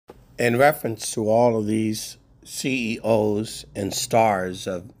In reference to all of these CEOs and stars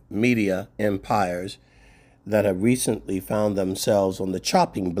of media empires that have recently found themselves on the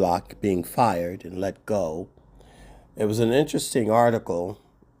chopping block being fired and let go, it was an interesting article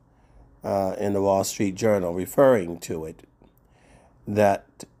in the Wall Street Journal referring to it,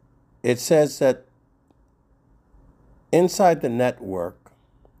 that it says that inside the network,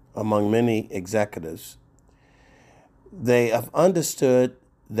 among many executives, they have understood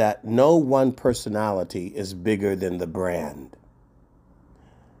that no one personality is bigger than the brand.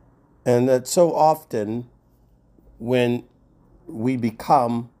 And that so often when we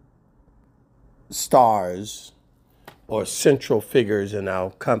become stars or central figures in our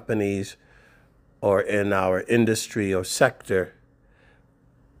companies or in our industry or sector,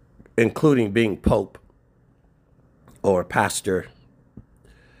 including being pope or pastor,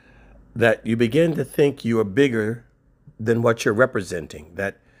 that you begin to think you are bigger than what you're representing.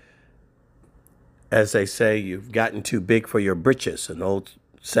 That, as they say, you've gotten too big for your britches, an old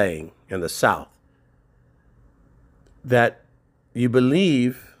saying in the South. That you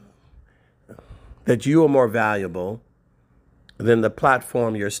believe that you are more valuable than the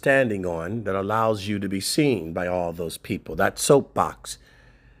platform you're standing on that allows you to be seen by all those people. That soapbox.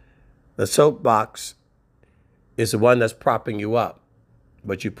 The soapbox is the one that's propping you up,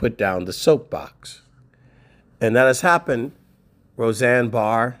 but you put down the soapbox. And that has happened, Roseanne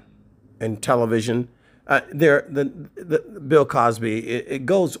Barr in television. Bill Cosby, it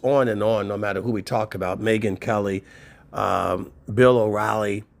goes on and on, no matter who we talk about. Megyn Kelly, Bill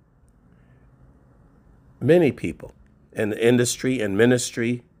O'Reilly, many people in the industry and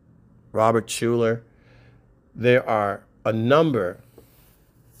ministry, Robert Schuller. There are a number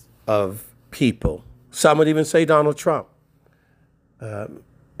of people. Some would even say Donald Trump.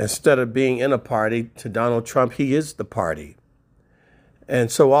 Instead of being in a party to Donald Trump, he is the party.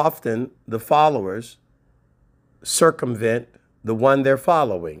 And so often the followers circumvent the one they're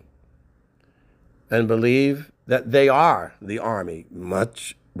following and believe that they are the army.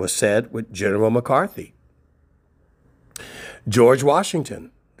 Much was said with General McCarthy. George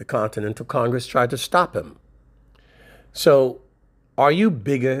Washington, the Continental Congress tried to stop him. So are you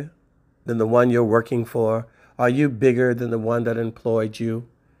bigger than the one you're working for? Are you bigger than the one that employed you?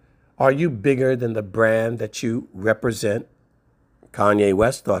 Are you bigger than the brand that you represent? Kanye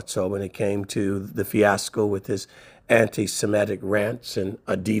West thought so when it came to the fiasco with his anti-Semitic rants and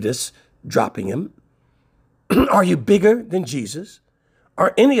Adidas dropping him. Are you bigger than Jesus?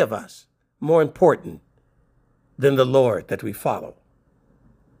 Are any of us more important than the Lord that we follow?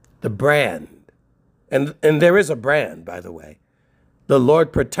 The brand. And there is a brand, by the way. The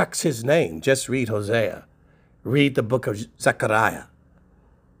Lord protects his name. Just read Hosea. Read the book of Zechariah.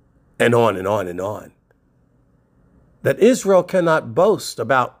 And on and on and on. That Israel cannot boast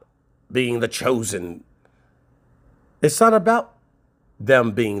about being the chosen. It's not about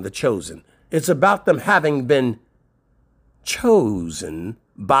them being the chosen. It's about them having been chosen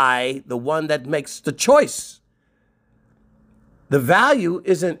by the one that makes the choice. The value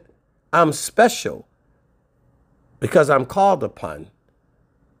isn't I'm special because I'm called upon.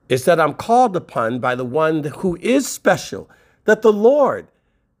 It's that I'm called upon by the one who is special, that the Lord.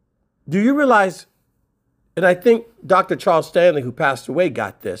 Do you realize, and I think Dr. Charles Stanley, who passed away,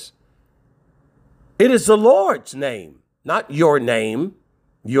 got this. It is the Lord's name, not your name,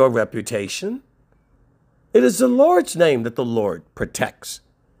 your reputation. It is the Lord's name that the Lord protects.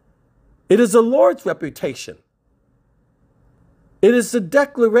 It is the Lord's reputation. It is the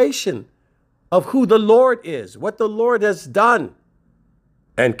declaration of who the Lord is, what the Lord has done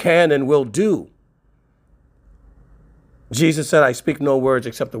and can and will do. Jesus said, I speak no words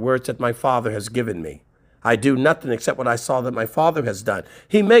except the words that my Father has given me. I do nothing except what I saw that my Father has done.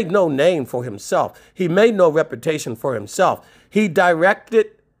 He made no name for himself. He made no reputation for himself. He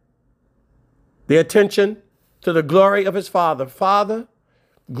directed the attention to the glory of his Father. Father,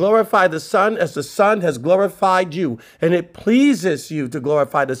 glorify the Son as the Son has glorified you. And it pleases you to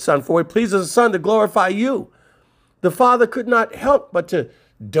glorify the Son, for it pleases the Son to glorify you. The Father could not help but to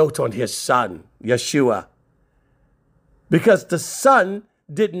dote on his Son, Yeshua, because the Son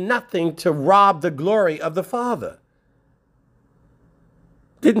did nothing to rob the glory of the Father.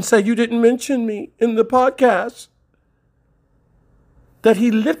 Didn't say, you didn't mention me in the podcast. That he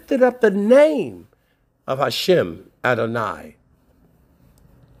lifted up the name of Hashem Adonai,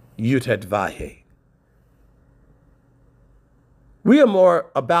 Yud-Heh-Vahe. We are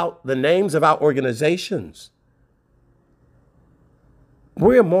more about the names of our organizations.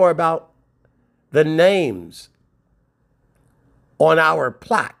 We are more about the names on our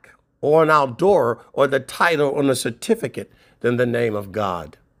plaque or on our door or the title on the certificate than the name of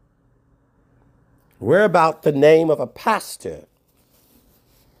God. We're about the name of a pastor,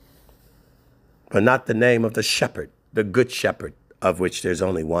 but not the name of the shepherd, the good shepherd, of which there's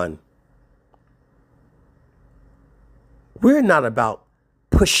only one. We're not about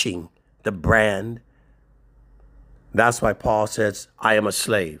pushing the brand. That's why Paul says, I am a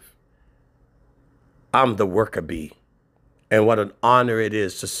slave. I'm the worker bee. And what an honor it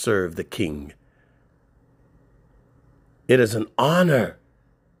is to serve the King. It is an honor,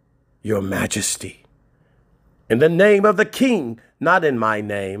 Your Majesty. In the name of the King, not in my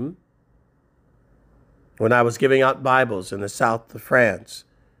name. When I was giving out Bibles in the south of France,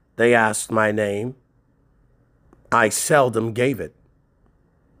 they asked my name. I seldom gave it.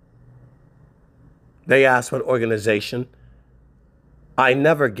 They asked what organization. I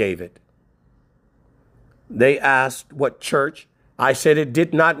never gave it. They asked what church. I said it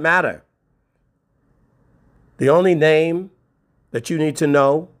did not matter. The only name that you need to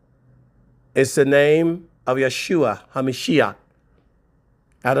know is the name of Yeshua HaMashiach,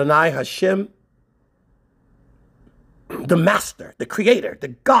 Adonai Hashem, the Master, the Creator, the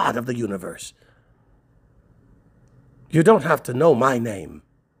God of the universe. You don't have to know my name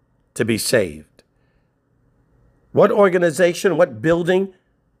to be saved. What organization, what building,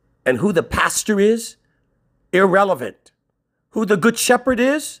 and who the pastor is, irrelevant. Who the good shepherd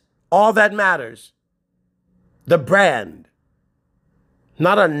is, all that matters. The brand,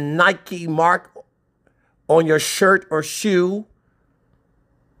 not a Nike mark on your shirt or shoe,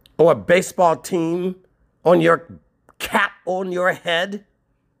 or a baseball team on your cap on your head.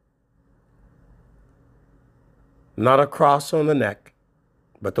 Not a cross on the neck,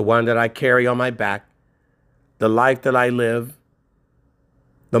 but the one that I carry on my back, the life that I live,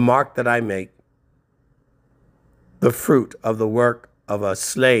 the mark that I make, the fruit of the work of a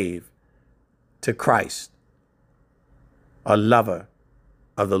slave to Christ, a lover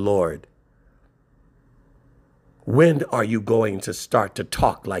of the Lord. When are you going to start to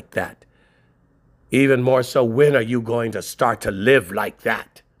talk like that? Even more so, when are you going to start to live like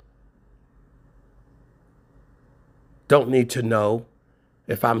that? Don't need to know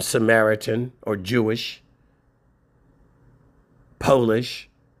if I'm Samaritan or Jewish, Polish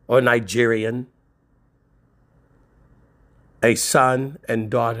or Nigerian, a son and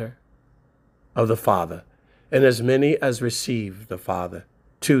daughter of the Father. And as many as receive the Father,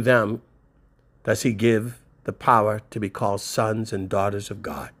 to them does he give the power to be called sons and daughters of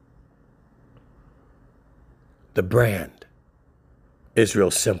God. The brand is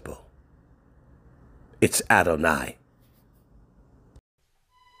real simple. It's Adonai.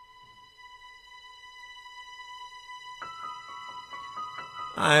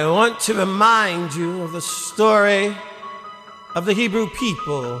 I want to remind you of the story of the Hebrew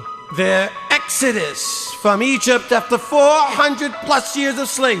people, their exodus from Egypt after 400 plus years of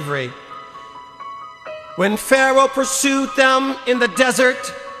slavery. When Pharaoh pursued them in the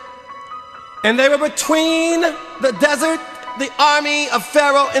desert, and they were between the desert, the army of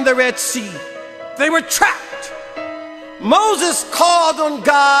Pharaoh, and the Red Sea. They were trapped. Moses called on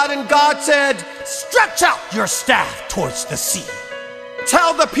God, and God said, stretch out your staff towards the sea.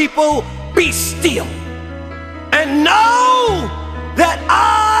 Tell the people, be still, and know that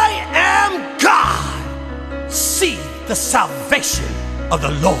I am God. See the salvation of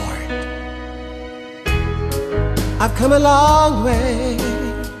the Lord. I've come a long way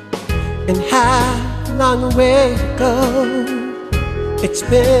and have a long way to go. It's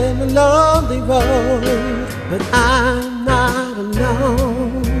been a lonely road, but I'm not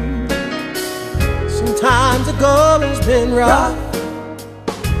alone. Sometimes the going has been rough.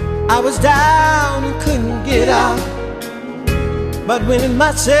 I was down and couldn't get up, but when in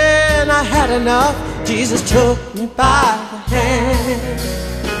my sin I had enough, Jesus took me by the hand.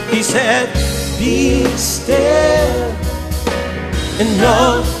 He said, be still and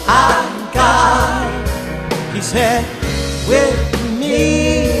know I'm God. He said, with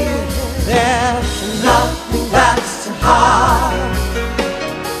me there's nothing that's too hard.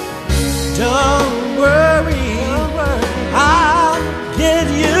 Don't worry, I'll get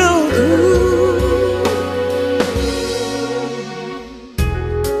you through.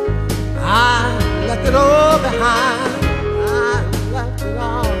 I left it all behind. I left it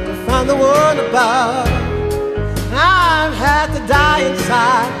all to find the one above. I've had to die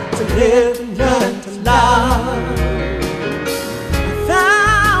inside to live and learn to love. I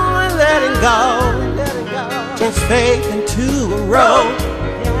found when letting go turns faith into a rope.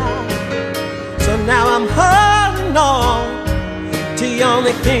 So now I'm holding on to the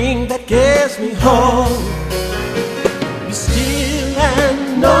only thing that gives me hope. Be still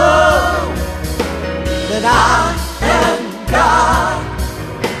and know that I am God.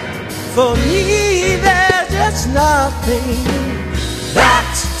 For me there's nothing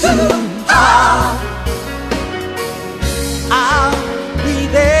that's too hard. I'll be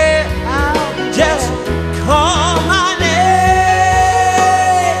there, just call my name.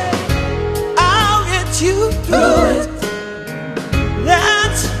 I'll get you through it.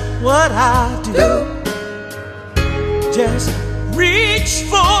 That's what I do. Just reach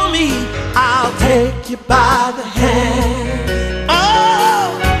for me, I'll take you by the hand.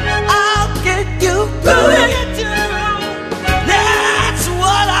 Oh, I'll get you through it. That's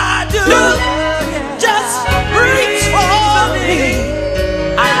what I do. Just reach for me,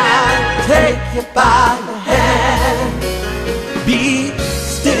 I'll take you by the hand. Be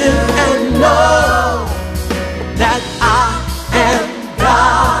still and know that I am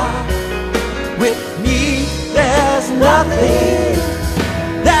God. With me there's nothing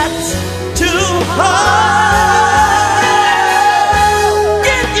that's too hard.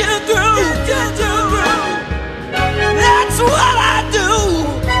 Get you through, get you through. That's what I do.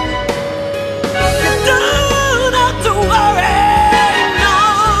 You don't have to worry. No,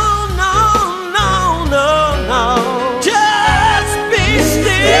 no, no, no, no. Just be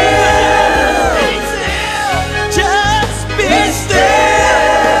still. Be still. Just be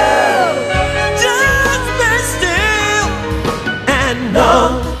still. Just be still and know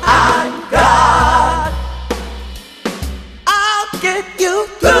I'm God. I'll get you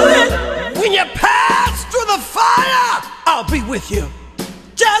through it. When you pass through the fire, I'll be with you.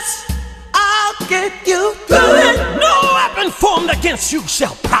 Just, I'll get you through it. No weapon formed against you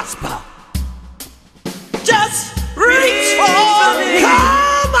shall prosper. Just reach for me.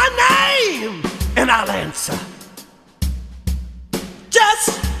 Call my name and I'll answer.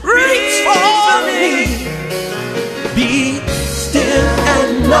 Just reach for me. Be still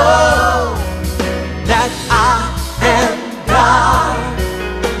and know that I am God.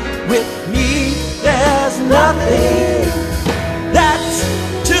 With me there's nothing that's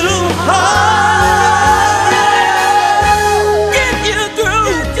too hard. Get you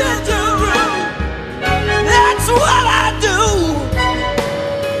through, get you through. That's what I do.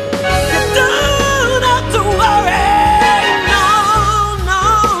 You don't have to worry. No, no,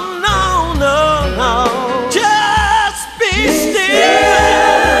 no, no, no. Just be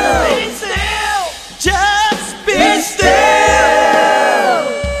still. Be still. Just be still.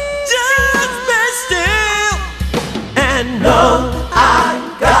 Just be still and know I'm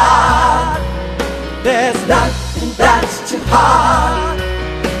God. There's nothing that's too hard.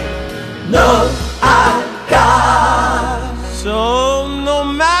 No, I'm God. So no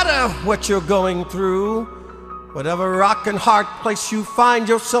matter what you're going through, whatever rock and hard place you find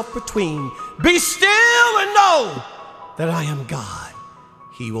yourself between, be still and know that I am God.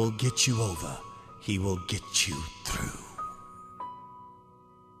 He will get you over. He will get you through.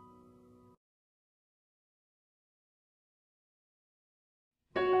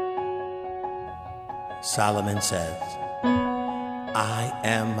 Solomon says, I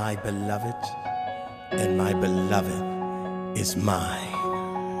am my beloved, and my beloved is mine.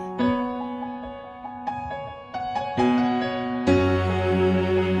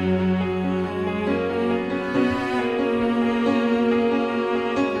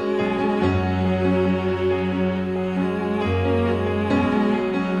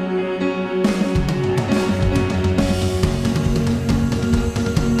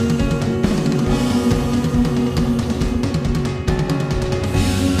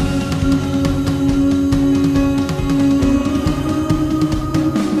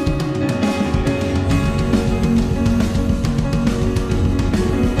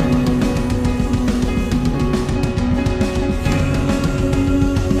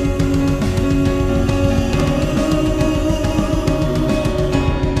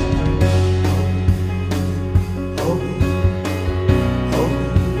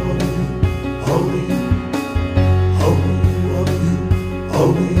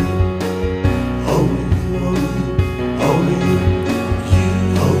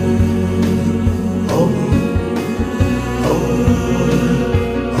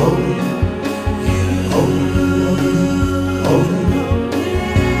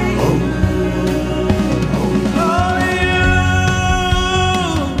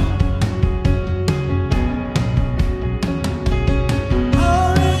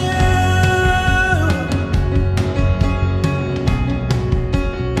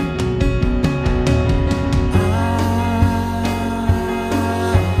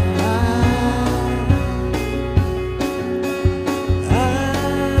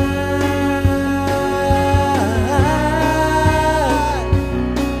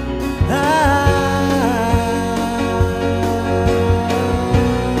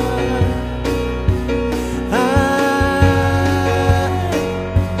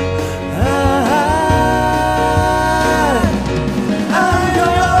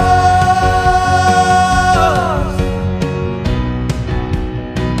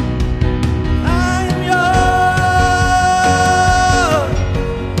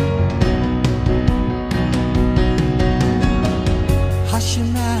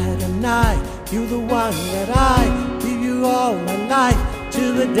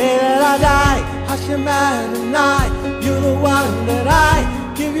 till the day that I die. Hashem Adonai, you're the one that I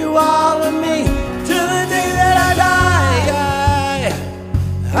give you all of me till the day that I die.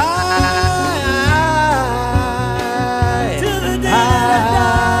 Till the day that I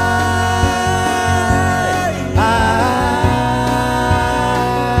die.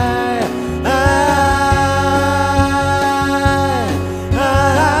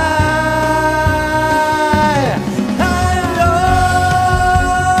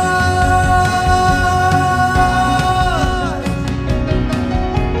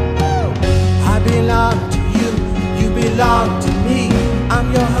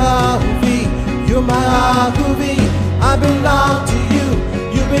 You're my Ahuvi, I belong to you,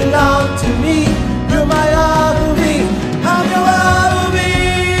 you belong to me. You're my Ahuvi, I'm your Ahuvi.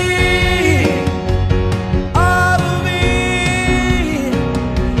 Ahuvi,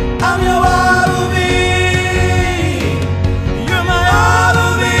 I'm your Ahuvi. You're my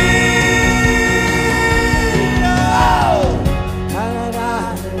Ahuvi. Oh. Da da da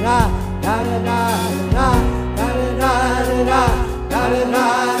da da da da da da da da da da.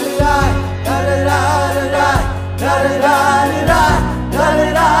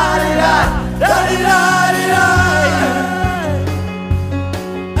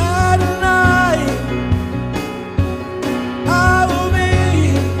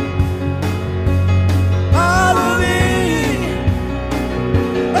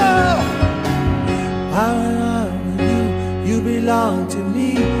 You belong to me,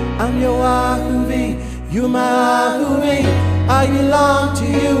 I'm your Ahuvi. You're my Ahuvi, I belong to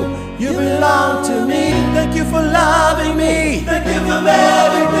you. You belong to me. Thank you for loving me. Thank you for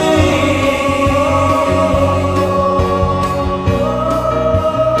marrying me.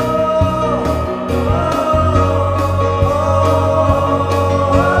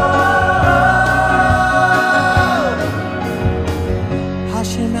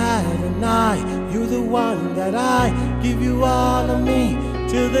 Hashem Adonai, you're the one that I give you all of me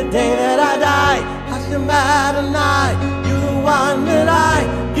till the day that I die. Hashem Adonai, you're the one that I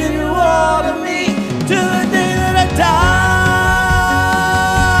give you all of me till the day that I die.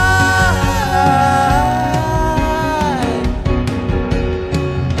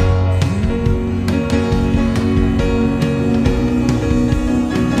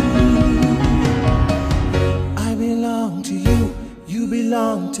 I belong to you, you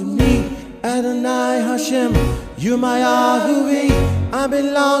belong to me. Adonai Hashem, you're my Ahuvi. I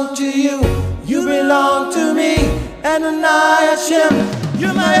belong to you, you belong to me. Adonai Hashem,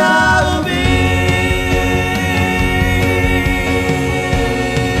 you're my Ahuvi.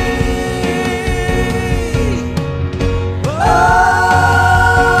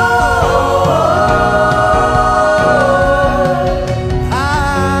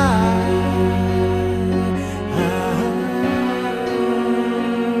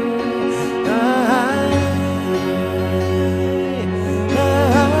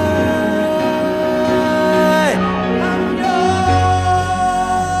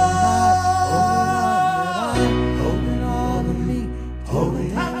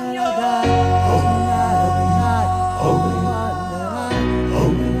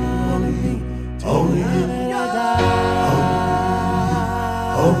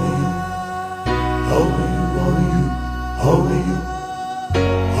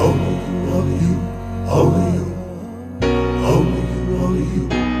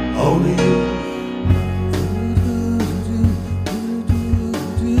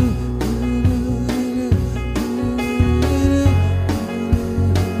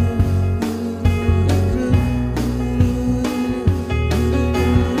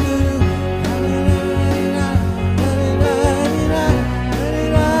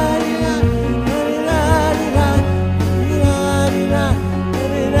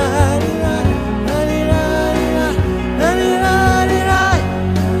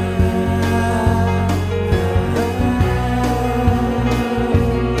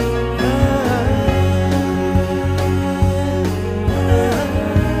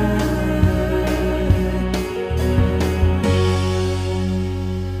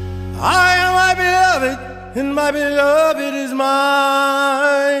 And my beloved is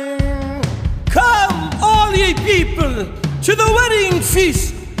mine. Come, all ye people, to the wedding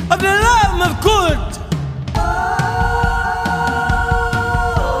feast of the Lamb of God.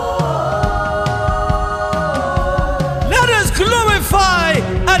 Let us glorify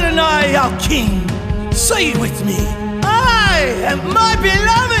Adonai our King. Say it with me. I and my beloved